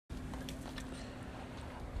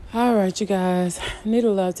All right, you guys. Need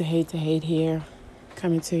to love to hate here.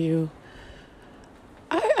 Coming to you.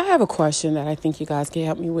 I have a question that I think you guys can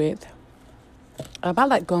help me with. I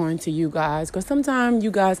like going to you guys because sometimes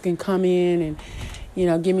you guys can come in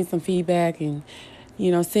and, give me some feedback and,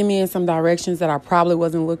 send me in some directions that I probably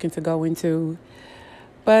wasn't looking to go into.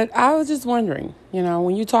 But I was just wondering,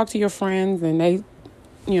 when you talk to your friends and they,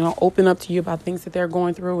 open up to you about things that they're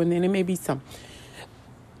going through, and then it may be some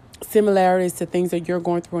similarities to things that you're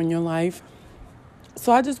going through in your life.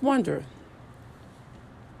 So I just wonder,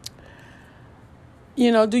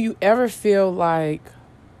 do you ever feel like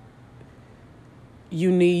you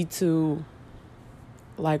need to,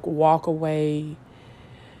 walk away,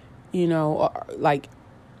 or,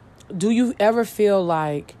 do you ever feel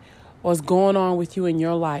like what's going on with you in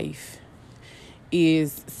your life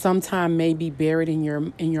is sometime maybe buried in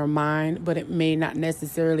your mind, but it may not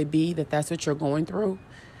necessarily be that's what you're going through?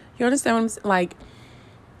 You understand what I'm saying?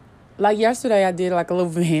 Like yesterday I did like a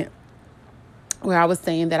little event where I was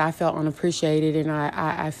saying that I felt unappreciated and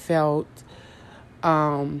I felt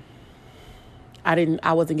I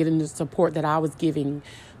wasn't getting the support that I was giving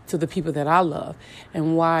to the people that I love.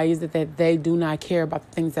 And why is it that they do not care about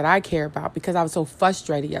the things that I care about? Because I was so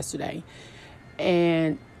frustrated yesterday.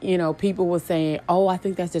 And, people were saying, oh, I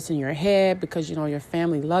think that's just in your head because, your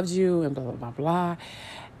family loves you and blah, blah, blah, blah.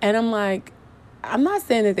 And I'm like, I'm not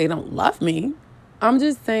saying that they don't love me. I'm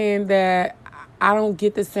just saying that I don't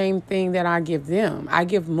get the same thing that I give them. I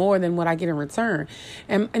give more than what I get in return.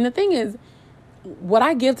 And the thing is, what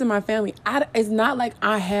I give to my family, it's not like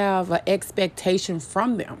I have an expectation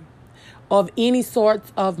from them of any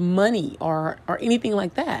sorts of money or anything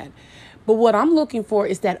like that. But what I'm looking for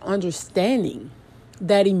is that understanding,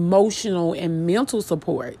 that emotional and mental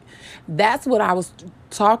support. That's what I was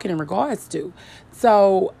talking in regards to.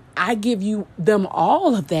 So I give them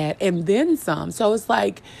all of that and then some. So it's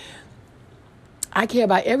like I care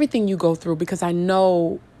about everything you go through because I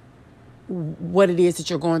know what it is that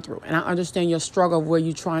you're going through. And I understand your struggle of where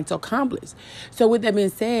you're trying to accomplish. So with that being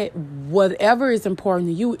said, whatever is important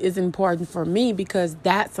to you is important for me because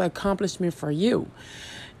that's an accomplishment for you.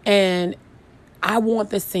 And I want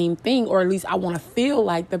the same thing, or at least I want to feel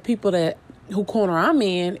like the people who corner I'm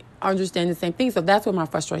in understand the same thing. So that's where my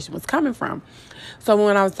frustration was coming from. So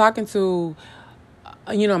when I was talking to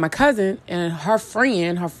my cousin and her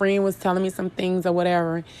friend was telling me some things or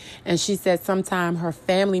whatever. And she said sometimes her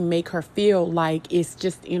family make her feel like it's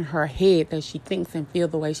just in her head that she thinks and feel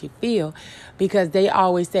the way she feel because they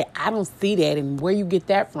always say, I don't see that. And where you get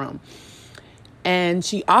that from? And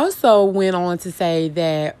she also went on to say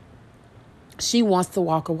that she wants to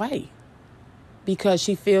walk away because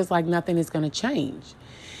she feels like nothing is going to change.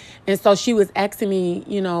 And so she was asking me,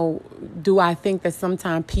 do I think that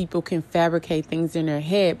sometimes people can fabricate things in their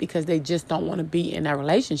head because they just don't want to be in a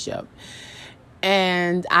relationship?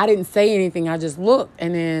 And I didn't say anything. I just looked.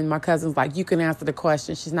 And then my cousin's like, you can answer the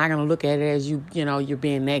question. She's not going to look at it as you're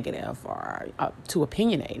being negative or too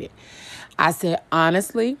opinionated. I said,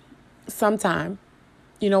 honestly, sometimes,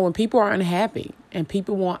 when people are unhappy and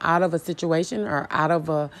people want out of a situation or out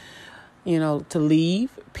of to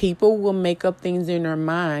leave, people will make up things in their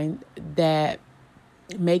mind that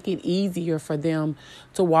make it easier for them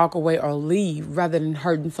to walk away or leave rather than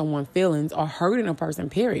hurting someone's feelings or hurting a person,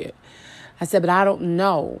 period. I said, but I don't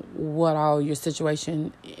know what all your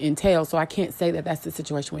situation entails, so I can't say that that's the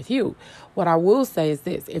situation with you. What I will say is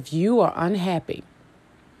this: if you are unhappy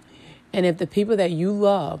and if the people that you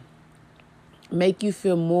love make you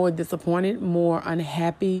feel more disappointed, more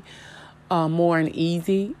unhappy, more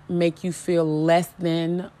uneasy, make you feel less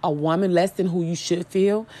than a woman, less than who you should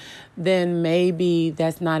feel, then maybe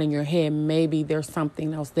that's not in your head. Maybe there's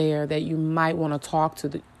something else there that you might want to talk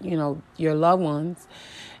to your loved ones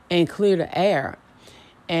and clear the air.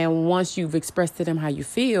 And once you've expressed to them how you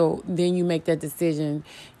feel, then you make that decision,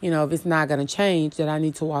 if it's not going to change, that I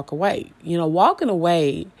need to walk away. Walking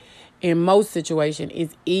away in most situations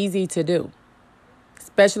is easy to do,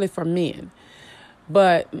 especially for men.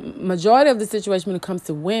 But majority of the situation when it comes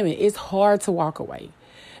to women, it's hard to walk away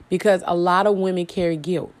because a lot of women carry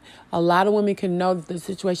guilt. A lot of women can know that the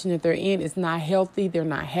situation that they're in is not healthy. They're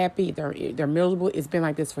not happy. They're miserable. It's been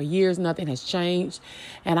like this for years. Nothing has changed.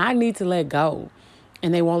 And I need to let go.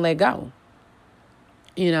 And they won't let go.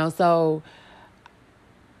 But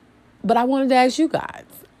I wanted to ask you guys,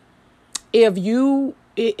 if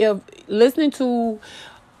listening to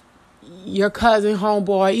your cousin,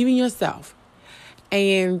 homeboy, even yourself,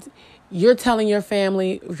 and you're telling your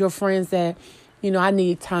family, your friends that, I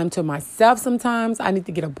need time to myself sometimes. I need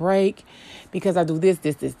to get a break because I do this.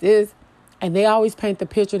 And they always paint the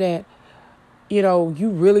picture that, you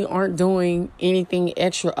really aren't doing anything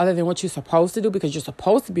extra other than what you're supposed to do, because you're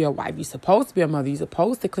supposed to be a wife. You're supposed to be a mother. You're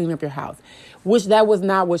supposed to clean up your house, which that was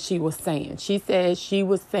not what she was saying. She said she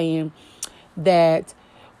was saying that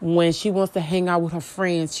when she wants to hang out with her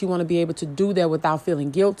friends, she want to be able to do that without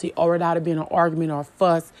feeling guilty or without it being an argument or a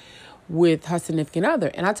fuss with her significant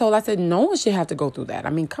other. And I told her, I said, no one should have to go through that. I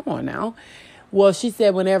mean, come on now. Well, she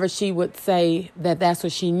said whenever she would say that that's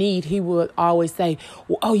what she need, he would always say,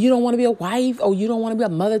 well, oh, you don't want to be a wife? Oh, you don't want to be a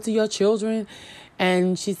mother to your children?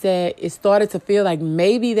 And she said it started to feel like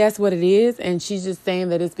maybe that's what it is. And she's just saying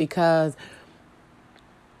that it's because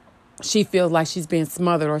she feels like she's being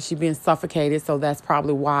smothered or she's being suffocated. So that's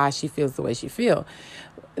probably why she feels the way she feels.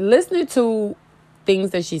 Listening to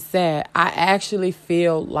things that she said, I actually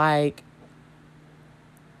feel like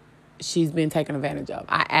she's been taken advantage of.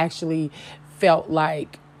 I actually felt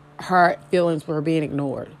like her feelings were being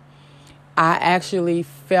ignored. I actually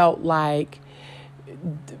felt like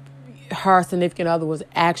her significant other was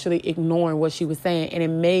actually ignoring what she was saying, and it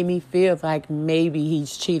made me feel like maybe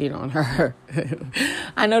he's cheating on her.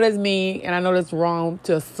 I know that's mean, and I know that's wrong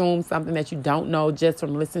to assume something that you don't know just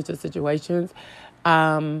from listening to situations.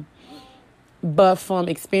 But from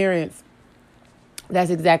experience,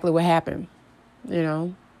 that's exactly what happened,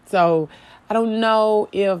 So I don't know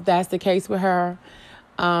if that's the case with her.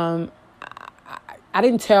 I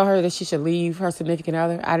didn't tell her that she should leave her significant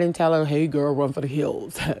other. I didn't tell her, hey, girl, run for the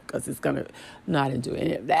hills, because it's going to... No, I didn't do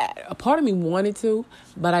any of that. A part of me wanted to,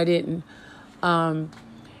 but I didn't. But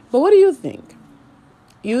what do you think?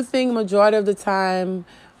 You think majority of the time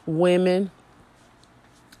men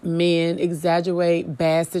exaggerate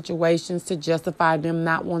bad situations to justify them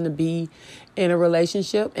not wanting to be in a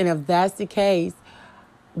relationship? And if that's the case,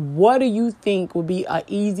 what do you think would be an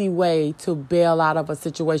easy way to bail out of a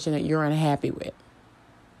situation that you're unhappy with?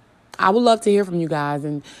 I would love to hear from you guys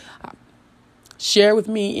and share with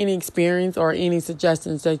me any experience or any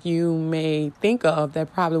suggestions that you may think of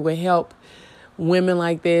that probably would help women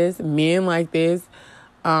like this, men like this,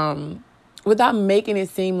 without making it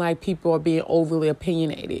seem like people are being overly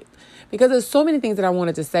opinionated. Because there's so many things that I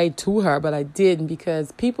wanted to say to her, but I didn't,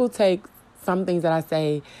 because people take some things that I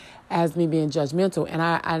say as me being judgmental. And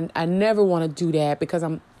I never want to do that, because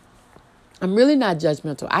I'm really not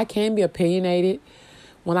judgmental. I can be opinionated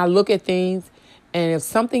when I look at things, and if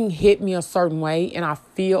something hit me a certain way and I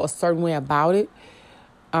feel a certain way about it,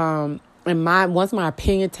 and once my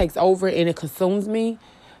opinion takes over and it consumes me,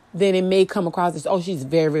 then it may come across as, oh, she's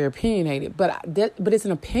very, very opinionated. But it's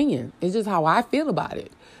an opinion. It's just how I feel about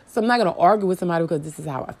it. So I'm not going to argue with somebody because this is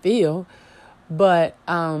how I feel. But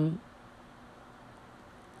I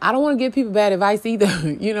don't want to give people bad advice either.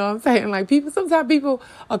 You know what I'm saying? Like, sometimes people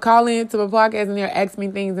are calling into my podcast and they're asking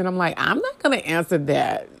me things, and I'm like, I'm not going to answer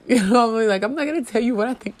that. You know what I mean? Like, I'm not going to tell you what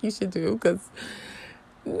I think you should do, because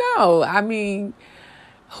no, I mean,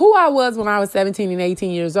 who I was when I was 17 and 18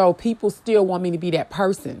 years old, people still want me to be that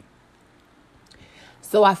person.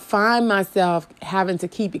 So I find myself having to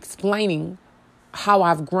keep explaining how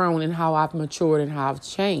I've grown and how I've matured and how I've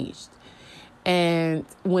changed. And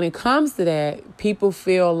when it comes to that, people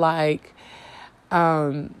feel like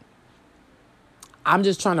I'm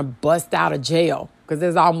just trying to bust out of jail, because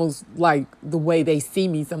it's almost like the way they see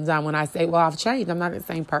me sometimes when I say, well, I've changed. I'm not the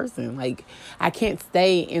same person. Like, I can't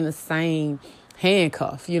stay in the same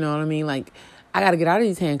handcuff. You know what I mean? Like, I got to get out of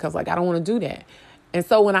these handcuffs. Like, I don't want to do that. And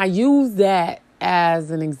so when I use that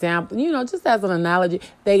as an example, just as an analogy,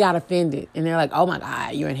 they got offended. And they're like, oh, my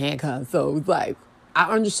God, you're in handcuffs. So it's like,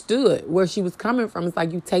 I understood where she was coming from. It's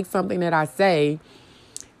like you take something that I say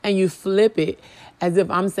and you flip it as if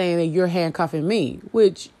I'm saying that you're handcuffing me,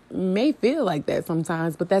 which may feel like that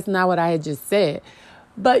sometimes, but that's not what I had just said.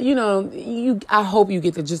 But, I hope you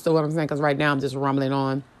get the gist of what I'm saying, because right now I'm just rumbling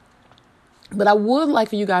on. But I would like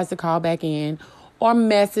for you guys to call back in or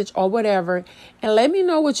message or whatever and let me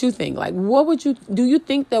know what you think. Like, do you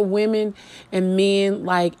think that women and men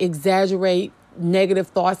exaggerate negative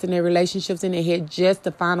thoughts in their relationships in their head just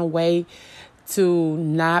to find a way to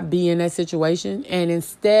not be in that situation? And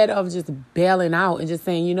instead of just bailing out and just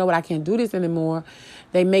saying, you know what, I can't do this anymore,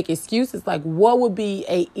 they make excuses. Like, what would be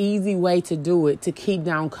a easy way to do it to keep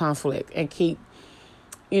down conflict and keep,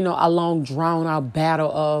 a long drawn out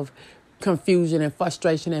battle of confusion and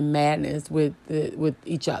frustration and madness with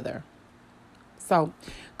each other? So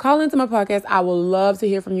call into my podcast. I would love to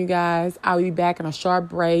hear from you guys. I'll be back in a short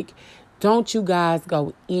break. Don't you guys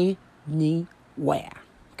go anywhere.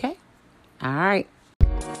 Okay? All right.